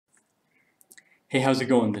Hey, how's it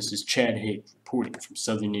going? This is Chad Haag reporting from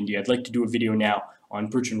Southern India. I'd like to do a video now on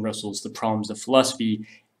Bertrand Russell's The Problems of Philosophy,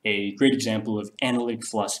 a great example of analytic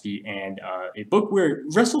philosophy, and a book where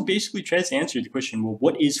Russell basically tries to answer the question, well,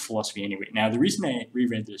 what is philosophy anyway? Now, the reason I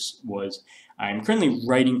reread this was I'm currently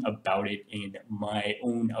writing about it in my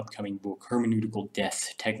own upcoming book, Hermeneutical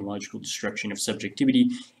Death, Technological Destruction of Subjectivity,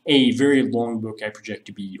 a very long book I project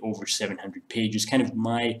to be over 700 pages, kind of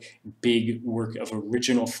my big work of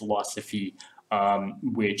original philosophy,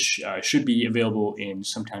 which should be available in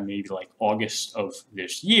sometime maybe like August of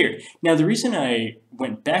this year. Now, the reason I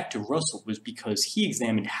went back to Russell was because he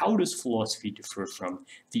examined how does philosophy differ from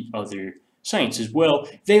the other sciences. Well,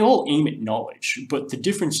 they all aim at knowledge, but the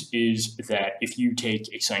difference is that if you take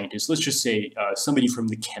a scientist, let's just say somebody from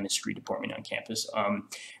the chemistry department on campus,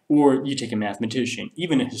 or you take a mathematician,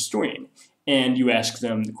 even a historian, and you ask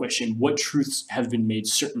them the question, what truths have been made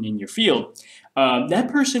certain in your field? That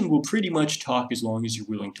person will pretty much talk as long as you're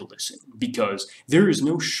willing to listen, because there is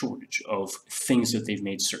no shortage of things that they've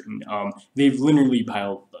made certain. They've linearly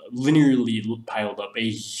piled up a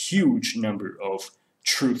huge number of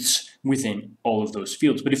truths within all of those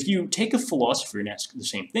fields. But if you take a philosopher and ask the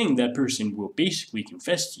same thing, that person will basically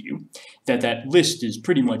confess to you that that list is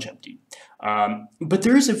pretty much empty. But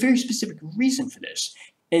there is a very specific reason for this.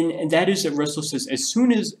 And that is that Russell says, as soon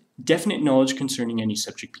as definite knowledge concerning any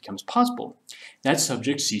subject becomes possible, that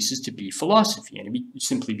subject ceases to be philosophy, and it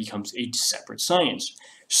simply becomes a separate science.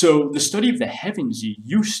 So the study of the heavens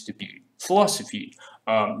used to be philosophy.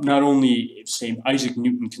 Not only, say, Isaac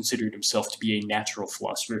Newton considered himself to be a natural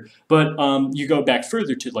philosopher, but you go back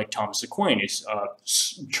further to like Thomas Aquinas,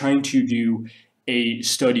 trying to do a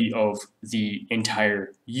study of the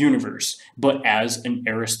entire universe, but as an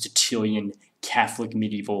Aristotelian Catholic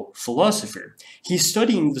medieval philosopher. He's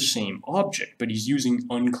studying the same object, but he's using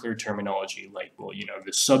unclear terminology like, well, you know,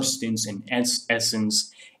 the substance and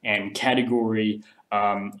essence and category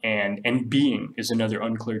and being is another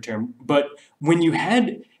unclear term. But when you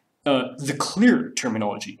had the clear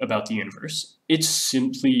terminology about the universe, it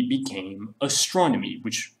simply became astronomy,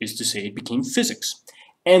 which is to say it became physics.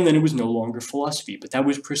 And then it was no longer philosophy, but that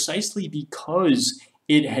was precisely because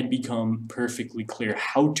it had become perfectly clear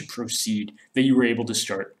how to proceed, that you were able to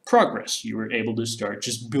start progress. You were able to start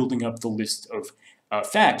just building up the list of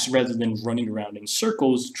facts rather than running around in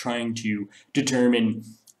circles trying to determine,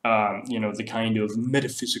 the kind of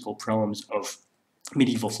metaphysical problems of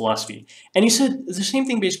medieval philosophy. And he said the same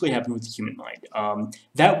thing basically happened with the human mind.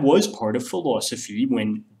 That was part of philosophy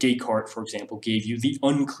when Descartes, for example, gave you the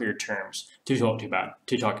unclear terms to talk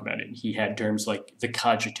about it. He had terms like the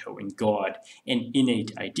cogito and God, an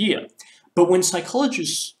innate idea. But when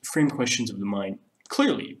psychologists frame questions of the mind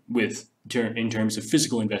clearly in terms of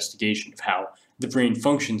physical investigation of how the brain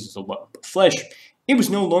functions as a lump of flesh, it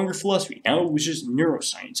was no longer philosophy. Now it was just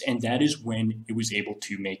neuroscience, and that is when it was able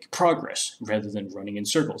to make progress rather than running in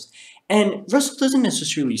circles. And Russell doesn't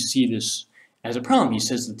necessarily see this as a problem. He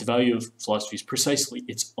says that the value of philosophy is precisely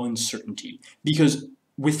its uncertainty, because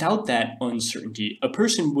without that uncertainty, a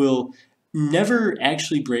person will never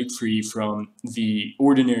actually break free from the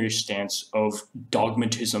ordinary stance of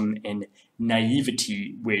dogmatism and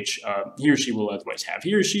naivety, which he or she will otherwise have.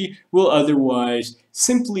 He or she will otherwise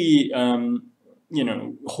simply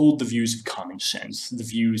hold the views of common sense, the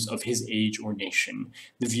views of his age or nation,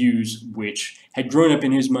 the views which had grown up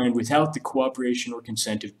in his mind without the cooperation or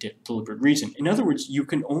consent of deliberate reason. In other words, you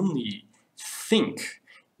can only think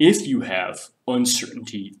if you have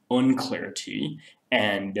uncertainty, unclarity,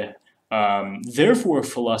 and therefore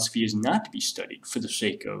philosophy is not to be studied for the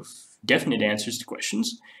sake of definite answers to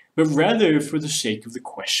questions, but rather for the sake of the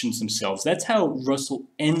questions themselves. That's how Russell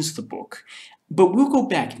ends the book. But we'll go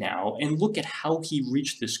back now and look at how he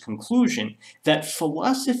reached this conclusion that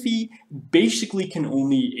philosophy basically can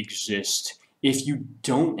only exist if you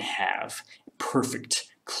don't have perfect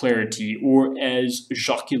clarity, or as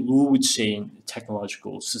Jacques Ellul would say in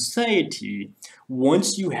Technological Society,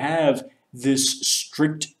 once you have this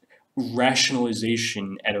strict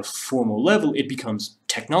rationalization at a formal level, it becomes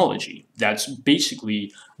technology. That's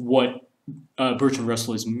basically what Bertrand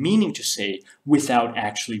Russell is meaning to say without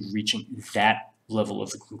actually reaching that level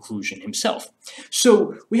of the conclusion himself.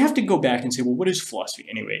 So we have to go back and say, well, what is philosophy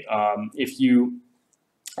anyway? If you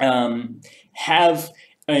have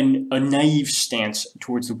a naive stance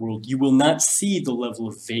towards the world, you will not see the level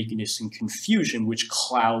of vagueness and confusion which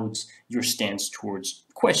clouds your stance towards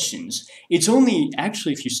questions. It's only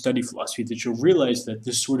actually if you study philosophy that you'll realize that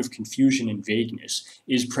this sort of confusion and vagueness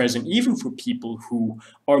is present even for people who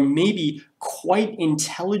are maybe quite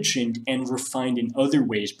intelligent and refined in other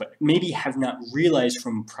ways, but maybe have not realized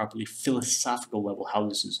from a properly philosophical level how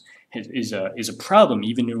this is a problem,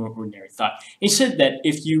 even in ordinary thought. He said that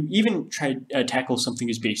if you even try to tackle something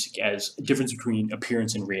as basic as a difference between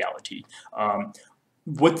appearance and reality,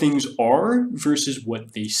 what things are versus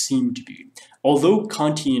what they seem to be. Although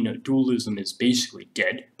Kantian dualism is basically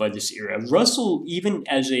dead by this era, Russell, even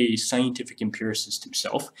as a scientific empiricist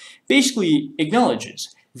himself, basically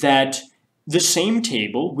acknowledges that the same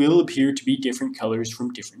table will appear to be different colors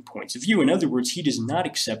from different points of view. In other words, he does not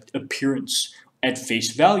accept appearance at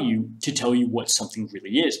face value to tell you what something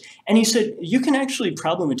really is. And he said, you can actually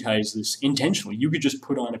problematize this intentionally. You could just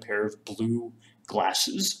put on a pair of blue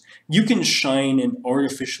glasses. You can shine an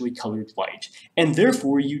artificially colored light, and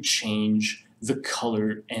therefore you change the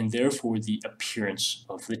color and therefore the appearance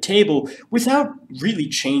of the table without really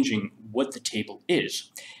changing what the table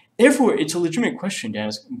is. Therefore, it's a legitimate question to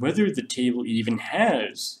ask whether the table even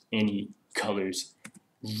has any colors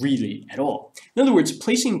really at all. In other words,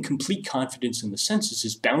 placing complete confidence in the senses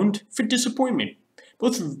is bound for disappointment,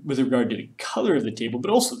 both with regard to the color of the table,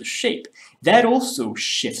 but also the shape. That also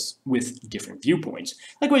shifts with different viewpoints.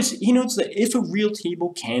 Likewise, he notes that if a real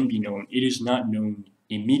table can be known, it is not known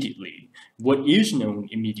immediately. What is known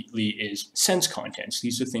immediately is sense contents.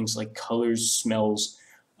 These are things like colors, smells,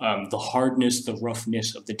 the hardness, the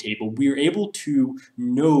roughness of the table. We are able to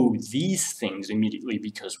know these things immediately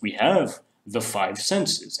because we have the five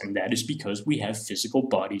senses, and that is because we have physical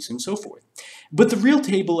bodies and so forth. But the real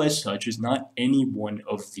table as such is not any one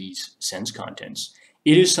of these sense contents.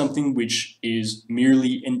 It is something which is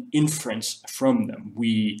merely an inference from them.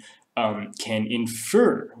 We can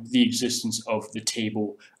infer the existence of the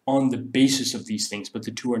table on the basis of these things, but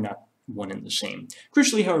the two are not one and the same.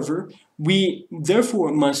 Crucially, however, we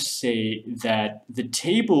therefore must say that the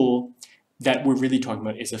table that we're really talking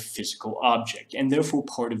about is a physical object, and therefore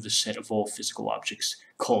part of the set of all physical objects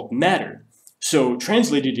called matter. So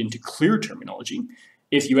translated into clear terminology,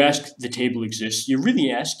 if you ask the table exists, you're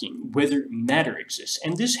really asking whether matter exists.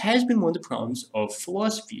 And this has been one of the problems of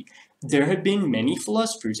philosophy. There have been many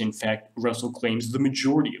philosophers, in fact, Russell claims the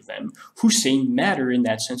majority of them, who say matter in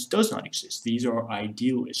that sense does not exist. These are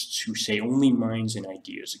idealists who say only minds and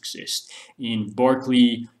ideas exist. In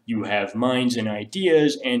Berkeley, you have minds and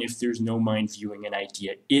ideas, and if there's no mind viewing an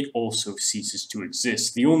idea, it also ceases to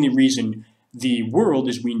exist. The only reason the world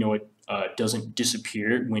as we know it doesn't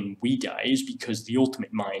disappear when we die is because the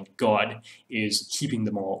ultimate mind, God, is keeping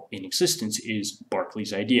them all in existence, is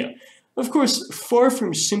Berkeley's idea. Of course, far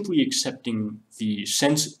from simply accepting the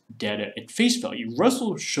sense data at face value,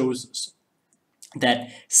 Russell shows us that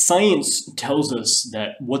science tells us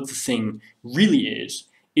that what the thing really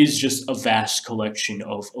is just a vast collection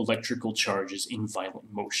of electrical charges in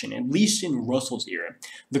violent motion, at least in Russell's era.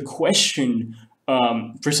 The question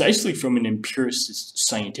precisely from an empiricist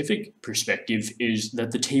scientific perspective is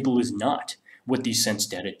that the table is not what these sense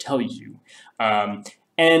data tell you.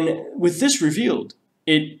 And with this revealed,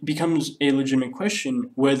 it becomes a legitimate question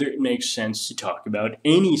whether it makes sense to talk about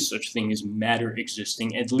any such thing as matter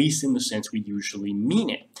existing, at least in the sense we usually mean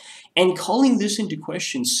it. And calling this into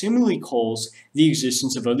question similarly calls the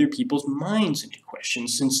existence of other people's minds into question,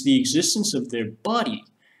 since the existence of their body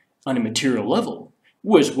on a material level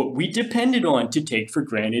was what we depended on to take for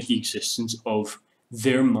granted the existence of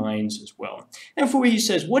their minds as well. And for he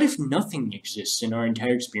says, what if nothing exists and our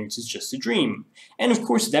entire experience is just a dream? And of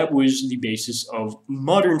course, that was the basis of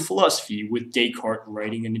modern philosophy, with Descartes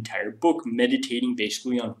writing an entire book meditating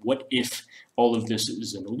basically on what if all of this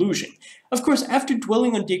is an illusion. Of course, after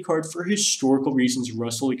dwelling on Descartes for historical reasons,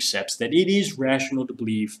 Russell accepts that it is rational to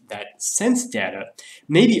believe that sense data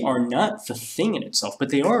maybe are not the thing in itself, but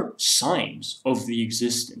they are signs of the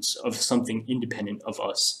existence of something independent of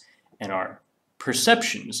us and our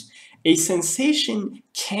perceptions. A sensation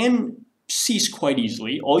can cease quite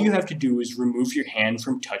easily. All you have to do is remove your hand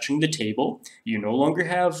from touching the table. You no longer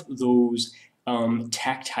have those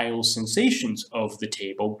tactile sensations of the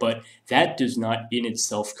table, but that does not in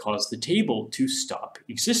itself cause the table to stop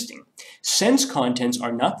existing. Sense contents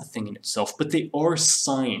are not the thing in itself, but they are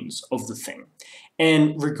signs of the thing.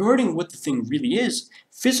 And regarding what the thing really is,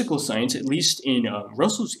 physical science, at least in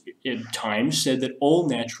Russell's time, said that all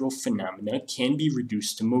natural phenomena can be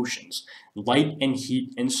reduced to motions. Light and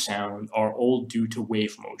heat and sound are all due to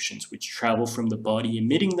wave motions, which travel from the body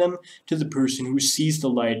emitting them to the person who sees the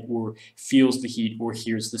light or feels the heat or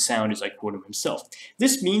hears the sound, as I quote him himself.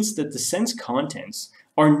 This means that the sense contents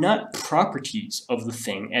are not properties of the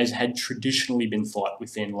thing as had traditionally been thought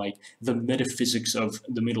within like the metaphysics of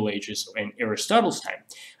the Middle Ages and Aristotle's time.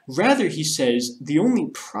 Rather, he says the only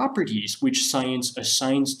properties which science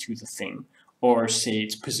assigns to the thing are, say,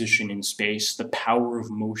 its position in space, the power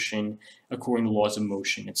of motion according to laws of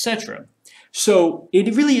motion, etc. So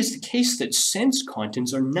it really is the case that sense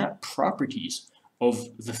contents are not properties of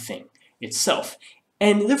the thing itself.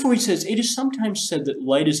 And therefore, he says, it is sometimes said that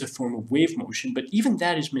light is a form of wave motion, but even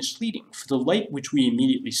that is misleading, for the light which we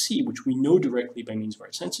immediately see, which we know directly by means of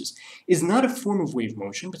our senses, is not a form of wave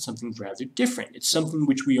motion, but something rather different. It's something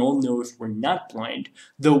which we all know if we're not blind,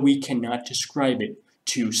 though we cannot describe it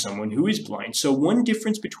to someone who is blind. So one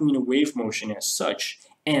difference between a wave motion as such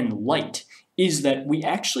and light is that we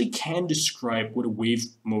actually can describe what a wave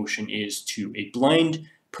motion is to a blind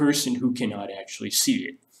person who cannot actually see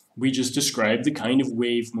it. We just described the kind of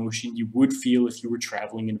wave motion you would feel if you were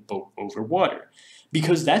traveling in a boat over water.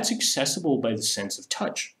 Because that's accessible by the sense of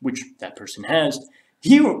touch, which that person has,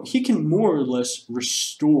 he can more or less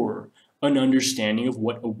restore an understanding of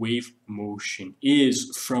what a wave motion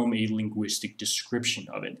is from a linguistic description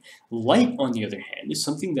of it. Light, on the other hand, is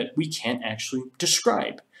something that we can't actually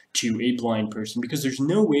describe to a blind person because there's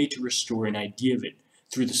no way to restore an idea of it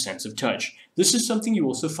through the sense of touch. This is something you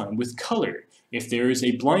also find with color. If there is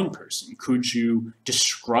a blind person, could you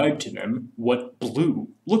describe to them what blue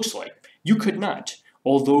looks like? You could not,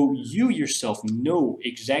 although you yourself know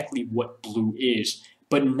exactly what blue is,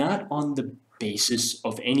 but not on the basis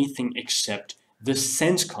of anything except the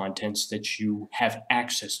sense contents that you have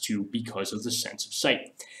access to because of the sense of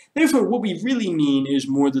sight. Therefore, what we really mean is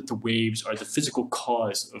more that the waves are the physical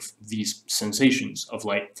cause of these sensations of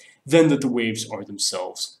light than that the waves are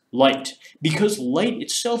themselves light. Because light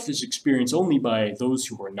itself is experienced only by those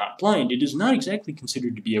who are not blind, it is not exactly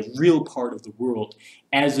considered to be a real part of the world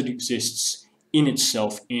as it exists in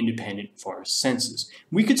itself independent of our senses.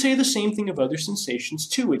 We could say the same thing of other sensations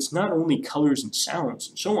too. It's not only colors and sounds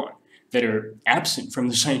and so on that are absent from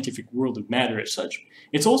the scientific world of matter as such.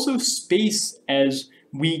 It's also space as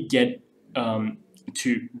we get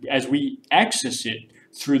as we access it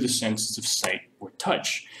through the senses of sight or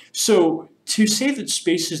touch. So to say that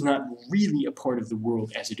space is not really a part of the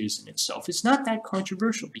world as it is in itself is not that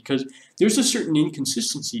controversial because there's a certain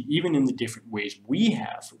inconsistency even in the different ways we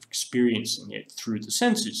have of experiencing it through the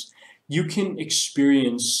senses. You can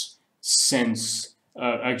experience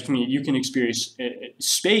you can experience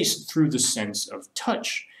space through the sense of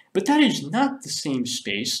touch, but that is not the same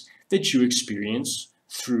space that you experience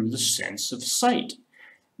through the sense of sight.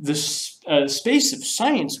 The space of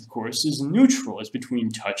science, of course, is neutral as between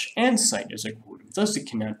touch and sight, as I quoted. Thus, it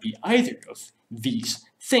cannot be either of these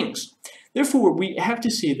things. Therefore, we have to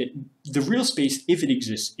say that the real space, if it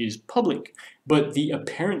exists, is public, but the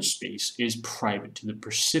apparent space is private to the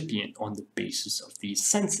percipient on the basis of these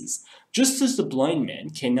senses. Just as the blind man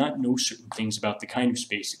cannot know certain things about the kind of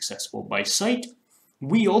space accessible by sight,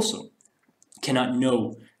 we also cannot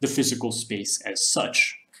know the physical space as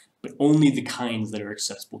such, but only the kinds that are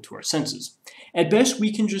accessible to our senses. At best,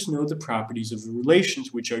 we can just know the properties of the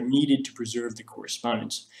relations which are needed to preserve the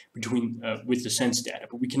correspondence between with the sense data,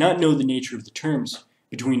 but we cannot know the nature of the terms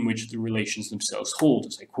between which the relations themselves hold,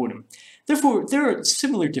 as I quote him. Therefore, there are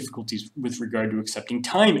similar difficulties with regard to accepting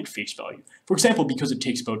time at face value. For example, because it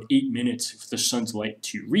takes about 8 minutes for the sun's light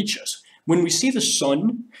to reach us. When we see the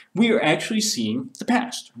sun, we are actually seeing the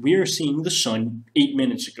past. We are seeing the sun 8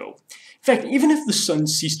 minutes ago. In fact, even if the sun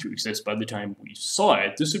ceased to exist by the time we saw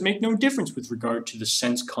it, this would make no difference with regard to the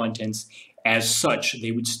sense contents as such.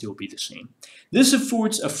 They would still be the same. This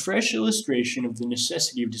affords a fresh illustration of the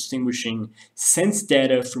necessity of distinguishing sense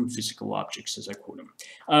data from physical objects, as I quote him.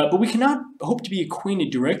 But we cannot hope to be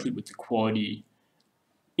acquainted directly with the quality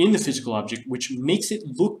in the physical object which makes it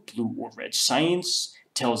look blue or red. Science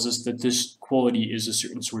tells us that this quality is a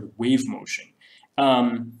certain sort of wave motion.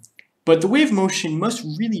 But the wave motion must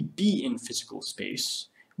really be in physical space,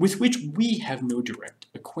 with which we have no direct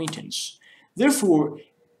acquaintance. Therefore,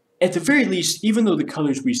 at the very least, even though the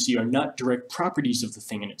colors we see are not direct properties of the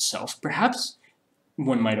thing in itself, perhaps,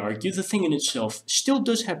 one might argue, the thing in itself still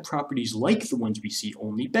does have properties like the ones we see,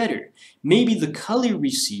 only better. Maybe the color we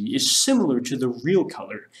see is similar to the real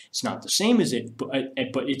color. It's not the same as it,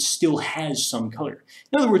 but it still has some color.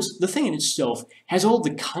 In other words, the thing in itself has all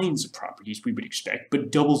the kinds of properties we would expect, but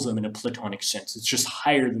doubles them in a Platonic sense. It's just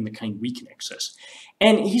higher than the kind we can access.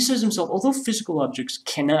 And he says himself, although physical objects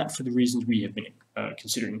cannot, for the reasons we have been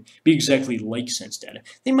considering, be exactly like sense data,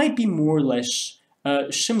 they might be more or less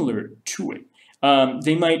similar to it.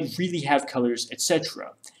 They might really have colors,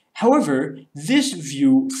 etc. However, this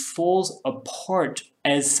view falls apart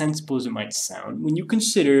as sensible as it might sound when you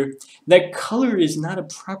consider that color is not a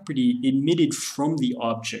property emitted from the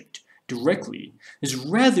object directly, is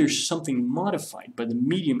rather something modified by the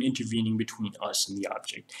medium intervening between us and the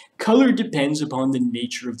object. Color depends upon the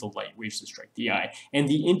nature of the light waves that strike the eye, and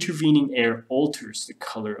the intervening air alters the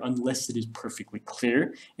color unless it is perfectly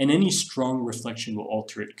clear, and any strong reflection will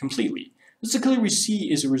alter it completely. Thus, the color we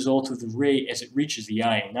see is a result of the ray as it reaches the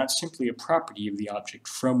eye, and not simply a property of the object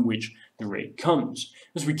from which the ray comes.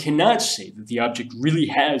 Thus, we cannot say that the object really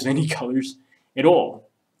has any colors at all.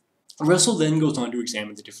 Russell then goes on to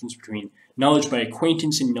examine the difference between knowledge by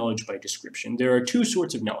acquaintance and knowledge by description. There are two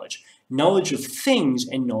sorts of knowledge: knowledge of things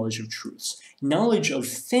and knowledge of truths. Knowledge of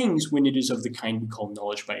things, when it is of the kind we call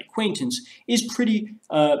knowledge by acquaintance, is pretty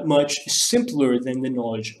much simpler than the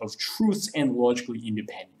knowledge of truths and logically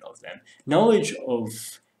independent of them. Knowledge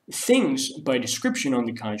of things by description, on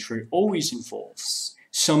the contrary, always involves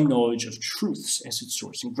some knowledge of truths as its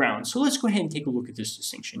source and ground. So let's go ahead and take a look at this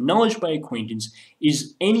distinction. Knowledge by acquaintance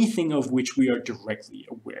is anything of which we are directly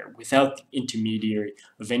aware without the intermediary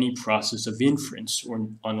of any process of inference or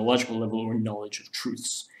on a logical level or knowledge of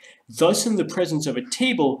truths. Thus, in the presence of a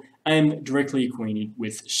table, I am directly acquainted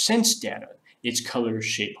with sense data, its color,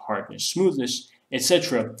 shape, hardness, smoothness,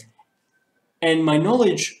 etc. And my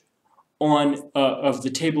knowledge of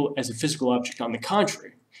the table as a physical object, on the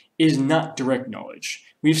contrary, is not direct knowledge.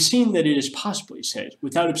 We've seen that it is possible, he says,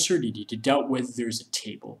 without absurdity, to doubt whether there is a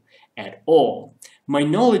table at all. My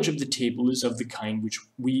knowledge of the table is of the kind which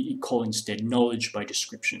we call instead knowledge by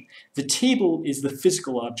description. The table is the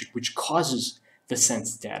physical object which causes the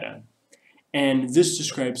sense data, and this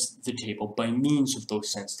describes the table by means of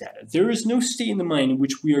those sense data. There is no state in the mind in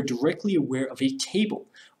which we are directly aware of a table.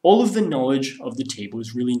 All of the knowledge of the table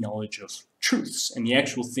is really knowledge of truths, and the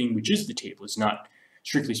actual thing which is the table is not,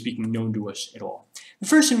 strictly speaking, known to us at all. The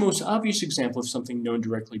first and most obvious example of something known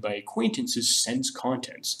directly by acquaintance is sense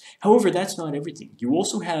contents. However, that's not everything. You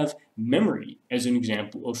also have memory as an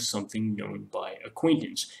example of something known by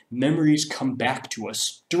acquaintance. Memories come back to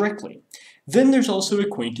us directly. Then there's also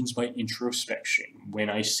acquaintance by introspection. When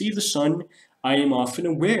I see the sun, I am often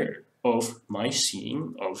aware of my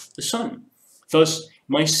seeing of the sun. Thus,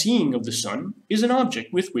 my seeing of the sun is an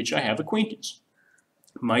object with which I have acquaintance.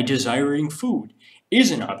 My desiring food is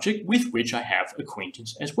an object with which I have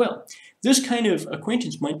acquaintance as well. This kind of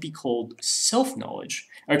acquaintance might be called self-knowledge,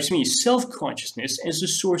 or self-consciousness, as the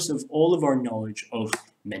source of all of our knowledge of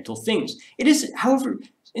mental things. It is, however,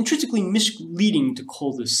 intrinsically misleading to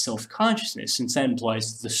call this self-consciousness, since that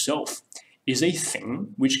implies the self is a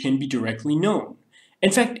thing which can be directly known.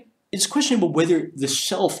 In fact, it's questionable whether the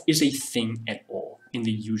self is a thing at all, in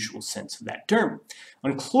the usual sense of that term.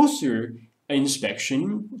 On closer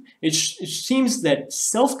inspection, it seems that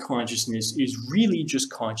self-consciousness is really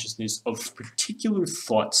just consciousness of particular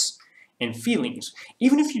thoughts and feelings.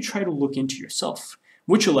 Even if you try to look into yourself,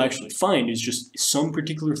 what you'll actually find is just some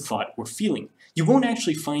particular thought or feeling. You won't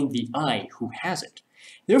actually find the I who has it.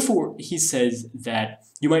 Therefore, he says that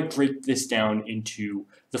you might break this down into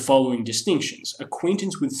the following distinctions.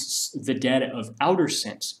 Acquaintance with the data of outer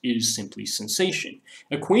sense is simply sensation.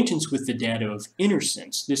 Acquaintance with the data of inner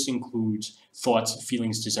sense, this includes thoughts,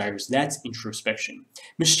 feelings, desires, that's introspection.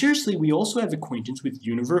 Mysteriously, we also have acquaintance with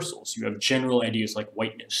universals. You have general ideas like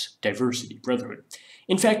whiteness, diversity, brotherhood.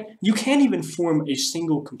 In fact, you can't even form a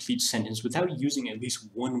single complete sentence without using at least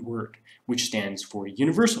one word, which stands for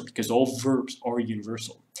universal, because all verbs are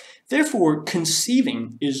universal. Therefore,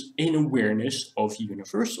 conceiving is an awareness of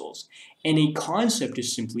universals, and a concept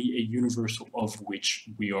is simply a universal of which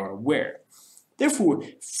we are aware. Therefore,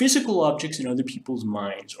 physical objects in other people's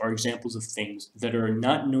minds are examples of things that are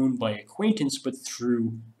not known by acquaintance but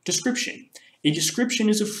through description. A description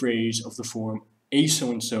is a phrase of the form a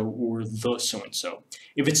so-and-so or the so-and-so.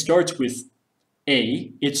 If it starts with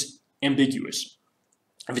a, it's ambiguous.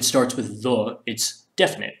 If it starts with the, it's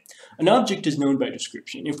definite. An object is known by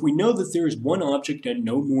description. If we know that there is one object and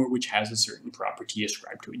no more which has a certain property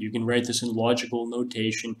ascribed to it, you can write this in logical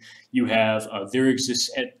notation. You have there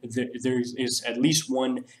is at least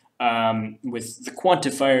one with the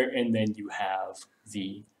quantifier, and then you have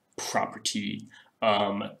the property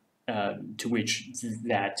to which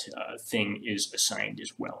that thing is assigned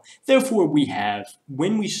as well. Therefore, we have,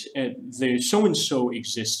 when we the so-and-so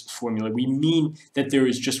exists formula, we mean that there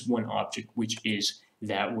is just one object which is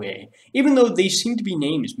that way. Even though they seem to be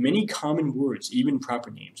names, many common words, even proper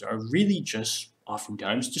names, are really just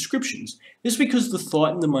oftentimes descriptions. This is because the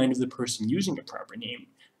thought in the mind of the person using a proper name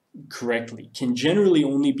correctly can generally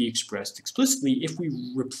only be expressed explicitly if we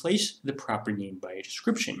replace the proper name by a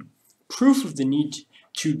description. Proof of the need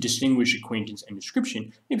to distinguish acquaintance and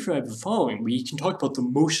description, maybe try the following. We can talk about the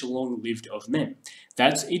most long-lived of men.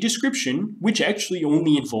 That's a description which actually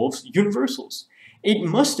only involves universals. It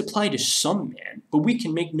must apply to some man, but we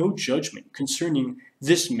can make no judgment concerning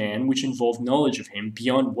this man which involved knowledge of him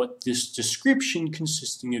beyond what this description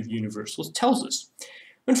consisting of universals tells us.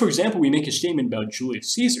 When, for example, we make a statement about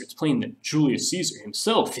Julius Caesar, it's plain that Julius Caesar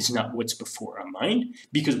himself is not what's before our mind,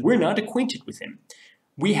 because we're not acquainted with him.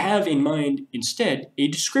 We have in mind, instead, a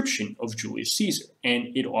description of Julius Caesar,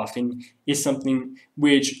 and it often is something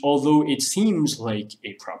which, although it seems like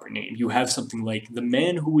a proper name, you have something like the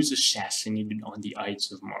man who was assassinated on the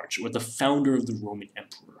Ides of March, or the founder of the Roman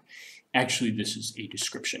Emperor. Actually, this is a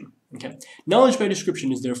description. Okay? Knowledge by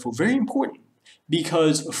description is therefore very important,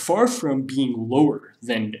 because far from being lower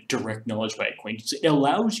than direct knowledge by acquaintance, it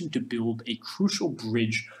allows you to build a crucial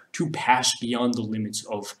bridge to pass beyond the limits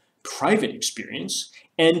of private experience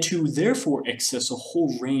and to therefore access a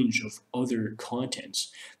whole range of other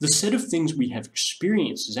contents. The set of things we have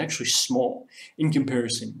experienced is actually small in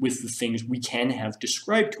comparison with the things we can have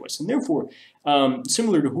described to us, and therefore,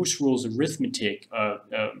 similar to Husserl's arithmetic,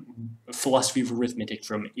 philosophy of arithmetic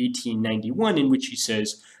from 1891, in which he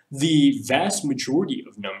says, the vast majority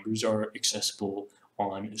of numbers are accessible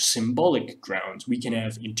on symbolic grounds. We can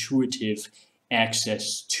have intuitive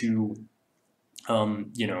access to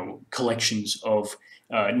collections of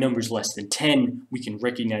numbers less than 10. We can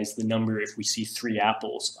recognize the number if we see 3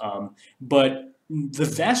 apples. But the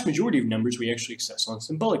vast majority of numbers we actually access on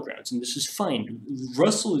symbolic grounds, and this is fine.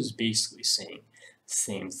 Russell is basically saying the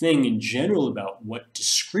same thing in general about what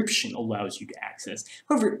description allows you to access.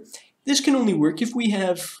 However, this can only work if we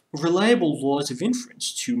have reliable laws of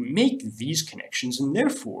inference to make these connections, and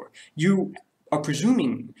therefore you are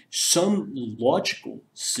presuming some logical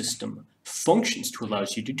system functions to allow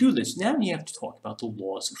you to do this. Now you have to talk about the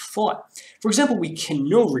laws of thought. For example, we can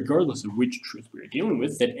know, regardless of which truth we are dealing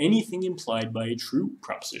with, that anything implied by a true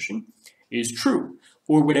proposition is true,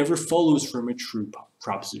 or whatever follows from a true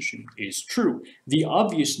proposition is true. The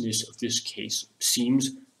obviousness of this case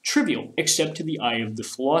seems trivial, except to the eye of the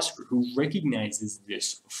philosopher, who recognizes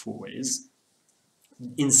this for what is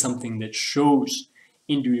in something that shows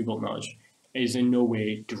indubitable knowledge is in no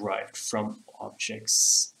way derived from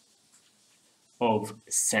objects of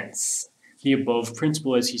sense. The above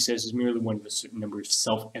principle, as he says, is merely one of a certain number of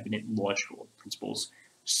self-evident logical principles.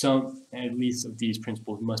 Some, at least, of these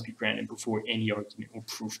principles must be granted before any argument or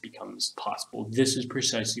proof becomes possible. This is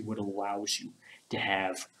precisely what allows you to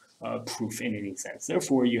have proof in any sense.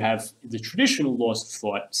 Therefore, you have the traditional laws of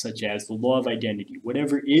thought, such as the law of identity.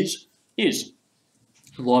 Whatever is. The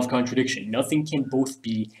law of contradiction. Nothing can both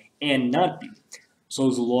be and not be. So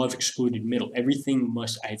is the law of excluded middle. Everything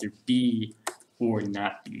must either be or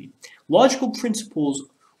not be. Logical principles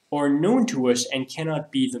are known to us and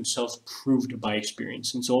cannot be themselves proved by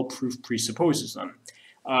experience, since all proof presupposes them.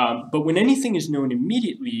 But when anything is known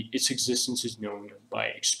immediately, its existence is known by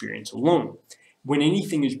experience alone. When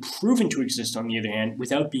anything is proven to exist, on the other hand,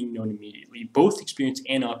 without being known immediately, both experience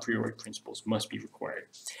and a priori principles must be required.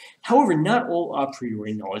 However, not all a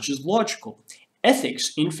priori knowledge is logical.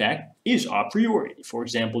 Ethics, in fact, is a priori. For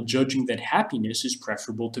example, judging that happiness is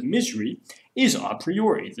preferable to misery is a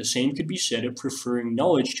priori. The same could be said of preferring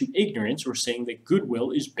knowledge to ignorance, or saying that goodwill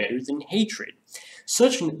is better than hatred.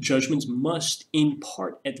 Such judgments must, in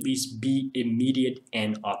part at least, be immediate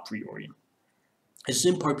and a priori. This is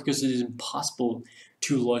in part because it is impossible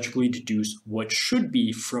to logically deduce what should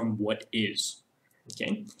be from what is.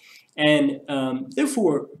 Okay? And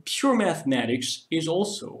therefore, pure mathematics is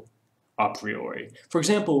also a priori. For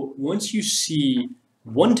example, once you see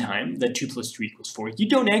one time that 2 plus 2 equals 4, you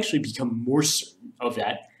don't actually become more certain of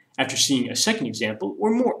that after seeing a second example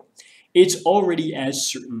or more. It's already as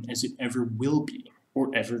certain as it ever will be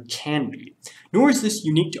or ever can be. Nor is this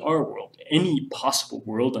unique to our world. Any possible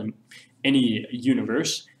world on any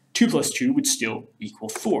universe, 2 plus 2 would still equal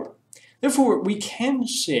 4. Therefore, we can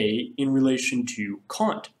say in relation to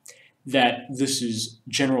Kant that this is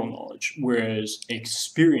general knowledge, whereas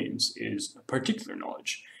experience is particular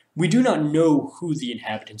knowledge. We do not know who the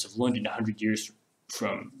inhabitants of London 100 years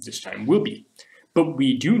from this time will be, but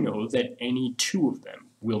we do know that any 2 of them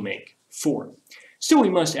will make 4. Still, we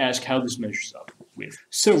must ask how this measures up with.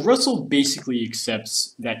 So Russell basically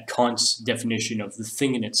accepts that Kant's definition of the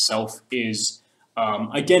thing in itself is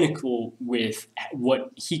identical with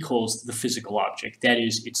what he calls the physical object. That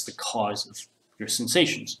is, it's the cause of your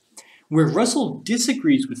sensations. Where Russell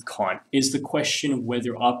disagrees with Kant is the question of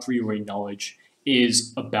whether a priori knowledge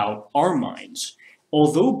is about our minds.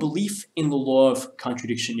 Although belief in the law of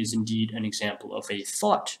contradiction is indeed an example of a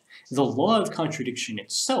thought, the law of contradiction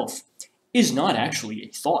itself is not actually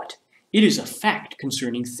a thought. It is a fact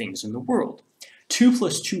concerning things in the world. 2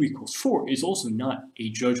 plus 2 equals 4 is also not a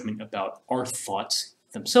judgment about our thoughts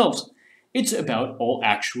themselves. It's about all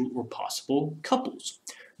actual or possible couples.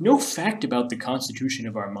 No fact about the constitution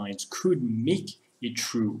of our minds could make it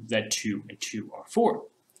true that 2 and 2 are 4.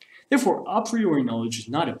 Therefore, a priori knowledge is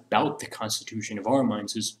not about the constitution of our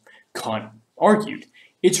minds, as Kant argued.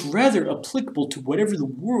 It's rather applicable to whatever the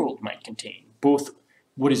world might contain, both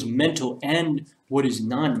what is mental and what is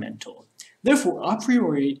non-mental. Therefore, a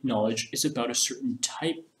priori knowledge is about a certain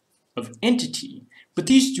type of entity, but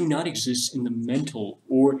these do not exist in the mental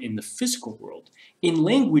or in the physical world. In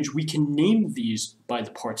language, we can name these by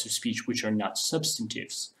the parts of speech which are not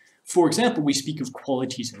substantives. For example, we speak of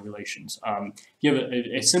qualities and relations. You have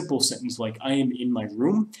a simple sentence like, I am in my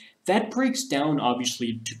room. That breaks down,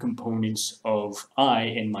 obviously, to components of I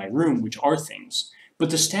and my room, which are things.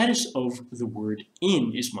 But the status of the word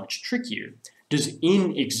in is much trickier. Does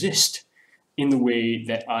in exist in the way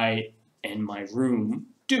that I and my room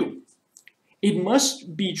do? It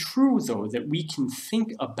must be true, though, that we can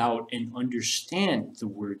think about and understand the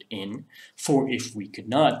word in, for if we could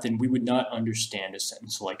not, then we would not understand a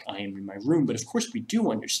sentence like I am in my room, but of course we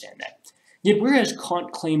do understand that. Yet whereas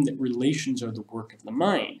Kant claimed that relations are the work of the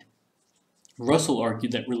mind, Russell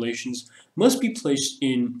argued that relations must be placed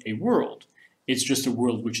in a world. It's just a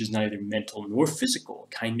world which is neither mental nor physical,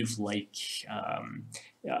 kind of like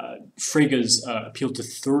Frege's appeal to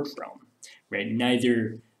third realm, right?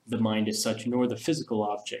 Neither the mind as such nor the physical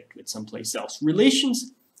object but someplace else.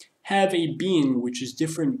 Relations have a being which is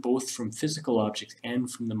different both from physical objects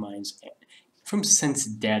and from the mind's, from sense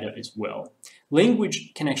data as well.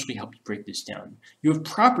 Language can actually help you break this down. You have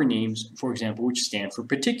proper names, for example, which stand for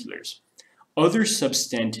particulars. Other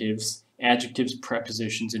substantives, adjectives,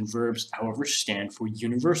 prepositions, and verbs, however, stand for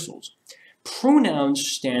universals. Pronouns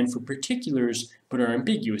stand for particulars but are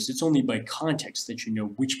ambiguous. It's only by context that you know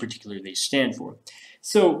which particular they stand for.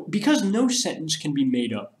 So, because no sentence can be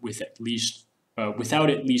made up with without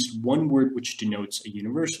at least one word which denotes a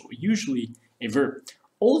universal, usually a verb,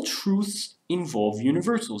 all truths involve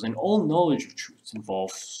universals, and all knowledge of truths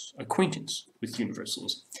involves acquaintance with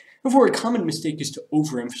universals. Therefore, a common mistake is to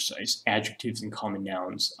overemphasize adjectives and common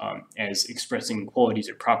nouns as expressing qualities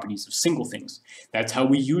or properties of single things. That's how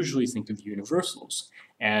we usually think of universals,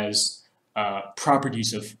 as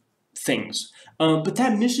properties of things. But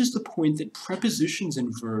that misses the point that prepositions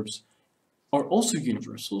and verbs are also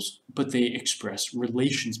universals, but they express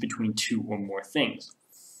relations between two or more things.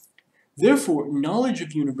 Therefore, knowledge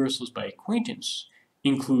of universals by acquaintance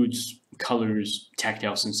includes colors,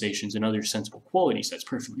 tactile sensations, and other sensible qualities. That's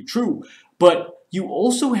perfectly true. But you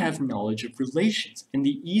also have knowledge of relations, and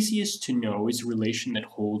the easiest to know is a relation that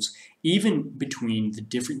holds even between the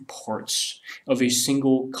different parts of a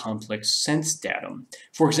single complex sense datum.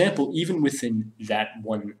 For example, even within that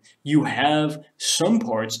one, you have some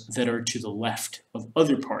parts that are to the left of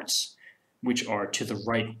other parts, which are to the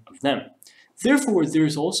right of them. Therefore, there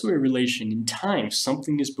is also a relation in time.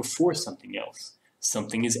 Something is before something else.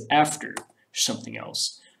 Something is after something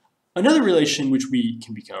else. Another relation which we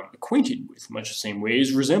can become acquainted with, much the same way,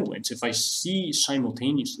 is resemblance. If I see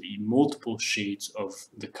simultaneously multiple shades of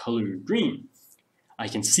the color green, I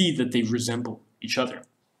can see that they resemble each other.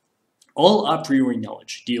 All a priori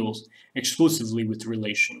knowledge deals exclusively with the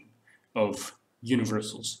relation of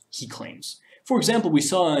universals, he claims. For example, we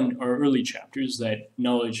saw in our early chapters that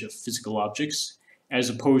knowledge of physical objects, as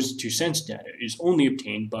opposed to sense data, is only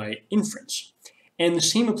obtained by inference. And the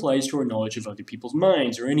same applies to our knowledge of other people's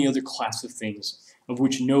minds or any other class of things of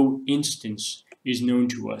which no instance is known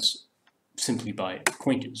to us simply by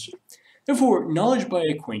acquaintance. Therefore, knowledge by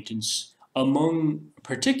acquaintance among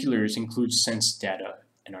particulars includes sense data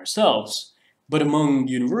and ourselves, but among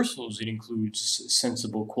universals it includes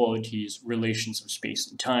sensible qualities, relations of space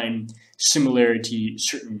and time, similarity,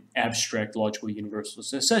 certain abstract logical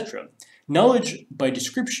universals, etc. Knowledge by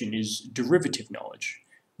description is derivative knowledge,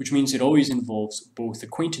 which means it always involves both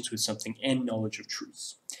acquaintance with something and knowledge of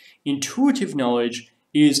truths. Intuitive knowledge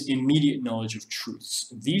is immediate knowledge of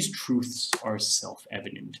truths. These truths are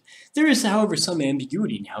self-evident. There is, however, some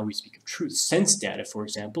ambiguity in how we speak of truth. Sense data, for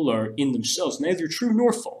example, are in themselves neither true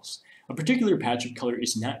nor false. A particular patch of color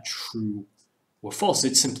is not true or false,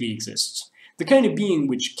 it simply exists. The kind of being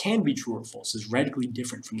which can be true or false is radically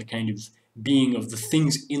different from the kind of being of the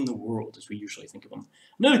things in the world as we usually think of them.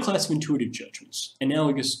 Another class of intuitive judgments,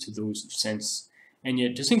 analogous to those of sense, and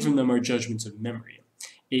yet distinct from them are judgments of memory.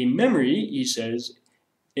 A memory, he says,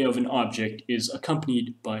 of an object is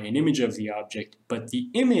accompanied by an image of the object, but the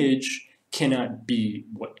image cannot be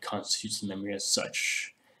what constitutes the memory as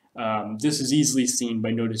such. This is easily seen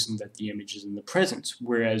by noticing that the image is in the present,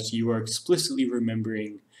 whereas you are explicitly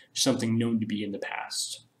remembering something known to be in the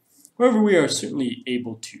past. However, we are certainly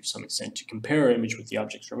able to some extent to compare our image with the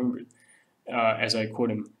objects remembered, as I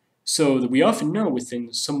quote him, so that we often know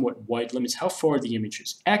within somewhat wide limits how far the image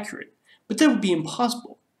is accurate, but that would be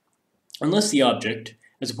impossible unless the object,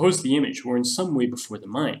 as opposed to the image, were in some way before the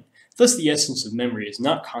mind. Thus, the essence of memory is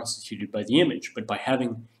not constituted by the image, but by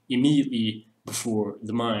having immediately before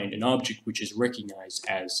the mind an object which is recognized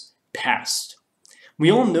as past.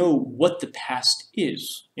 We all know what the past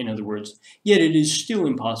is, in other words, yet it is still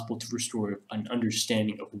impossible to restore an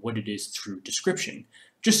understanding of what it is through description,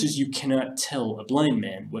 just as you cannot tell a blind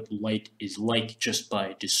man what light is like just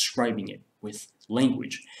by describing it with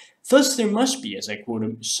language. Thus there must be, as I quote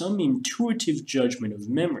him, some intuitive judgment of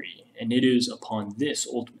memory, and it is upon this,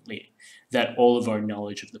 ultimately, that all of our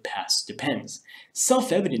knowledge of the past depends.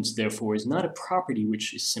 Self-evidence, therefore, is not a property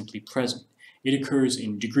which is simply present. It occurs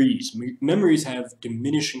in degrees. Memories have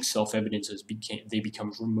diminishing self-evidence as they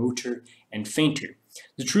become remoter and fainter.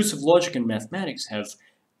 The truths of logic and mathematics have,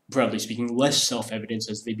 broadly speaking, less self-evidence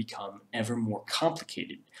as they become ever more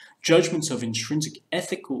complicated. Judgments of intrinsic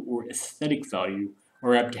ethical or aesthetic value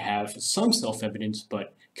are apt to have some self-evidence,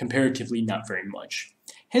 but comparatively not very much.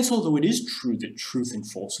 Hence, although it is true that truth and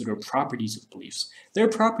falsehood are properties of beliefs, they are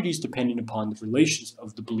properties dependent upon the relations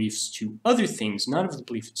of the beliefs to other things, not of the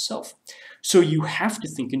belief itself. So you have to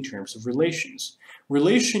think in terms of relations.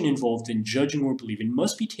 Relation involved in judging or believing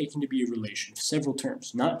must be taken to be a relation of several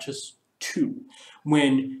terms, not just two.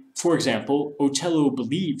 When, for example, Othello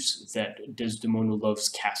believes that Desdemona loves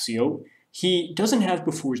Cassio, he doesn't have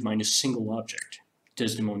before his mind a single object,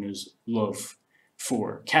 Desdemona's love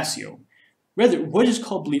for Cassio. Rather, what is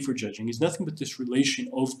called belief or judging is nothing but this relation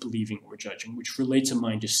of believing or judging, which relates a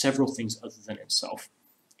mind to several things other than itself.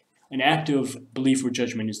 An act of belief or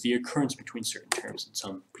judgment is the occurrence between certain terms in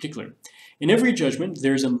some particular. In every judgment,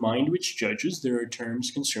 there is a mind which judges. There are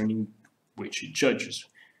terms concerning which it judges.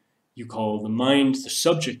 You call the mind the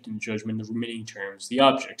subject in the judgment, the remaining terms the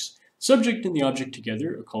objects. Subject and the object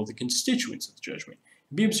together are called the constituents of the judgment.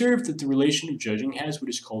 Be observed that the relation of judging has what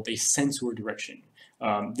is called a sense or direction.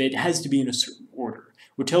 That has to be in a certain order.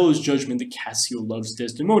 Othello's judgment that Cassio loves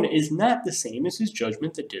Desdemona is not the same as his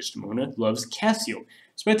judgment that Desdemona loves Cassio,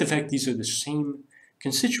 despite the fact these are the same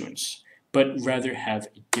constituents, but rather have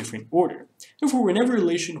a different order. Therefore, whenever a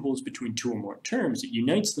relation holds between two or more terms, it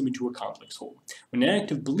unites them into a complex whole. When an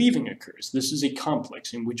act of believing occurs, this is a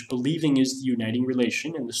complex in which believing is the uniting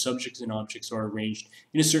relation and the subjects and objects are arranged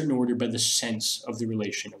in a certain order by the sense of the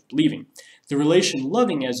relation of believing. The relation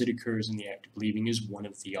loving as it occurs in the act of believing is one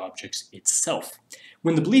of the objects itself.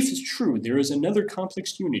 When the belief is true, there is another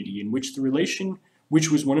complex unity in which the relation which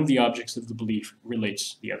was one of the objects of the belief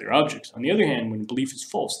relates the other objects. On the other hand, when belief is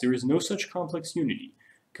false, there is no such complex unity,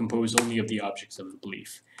 composed only of the objects of the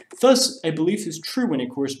belief. Thus, a belief is true when it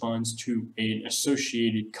corresponds to an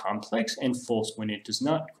associated complex and false when it does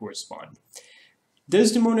not correspond.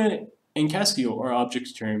 Desdemona and Cassio are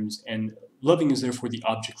object terms, and loving is therefore the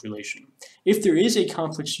object relation. If there is a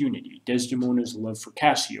complex unity, Desdemona's love for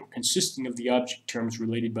Cassio, consisting of the object terms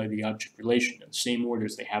related by the object relation in the same order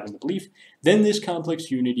as they have in the belief, then this complex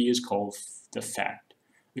unity is called the fact,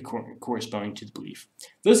 corresponding to the belief.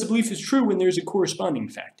 Thus, the belief is true when there is a corresponding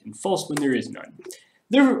fact, and false when there is none.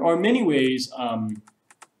 There are many ways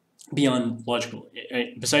beyond logical,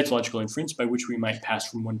 besides logical inference, by which we might pass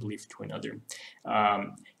from one belief to another.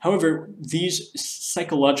 However, these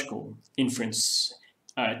psychological inference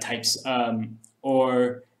types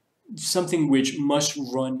are something which must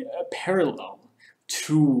run parallel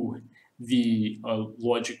to the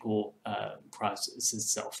logical process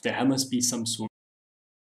itself. There must be some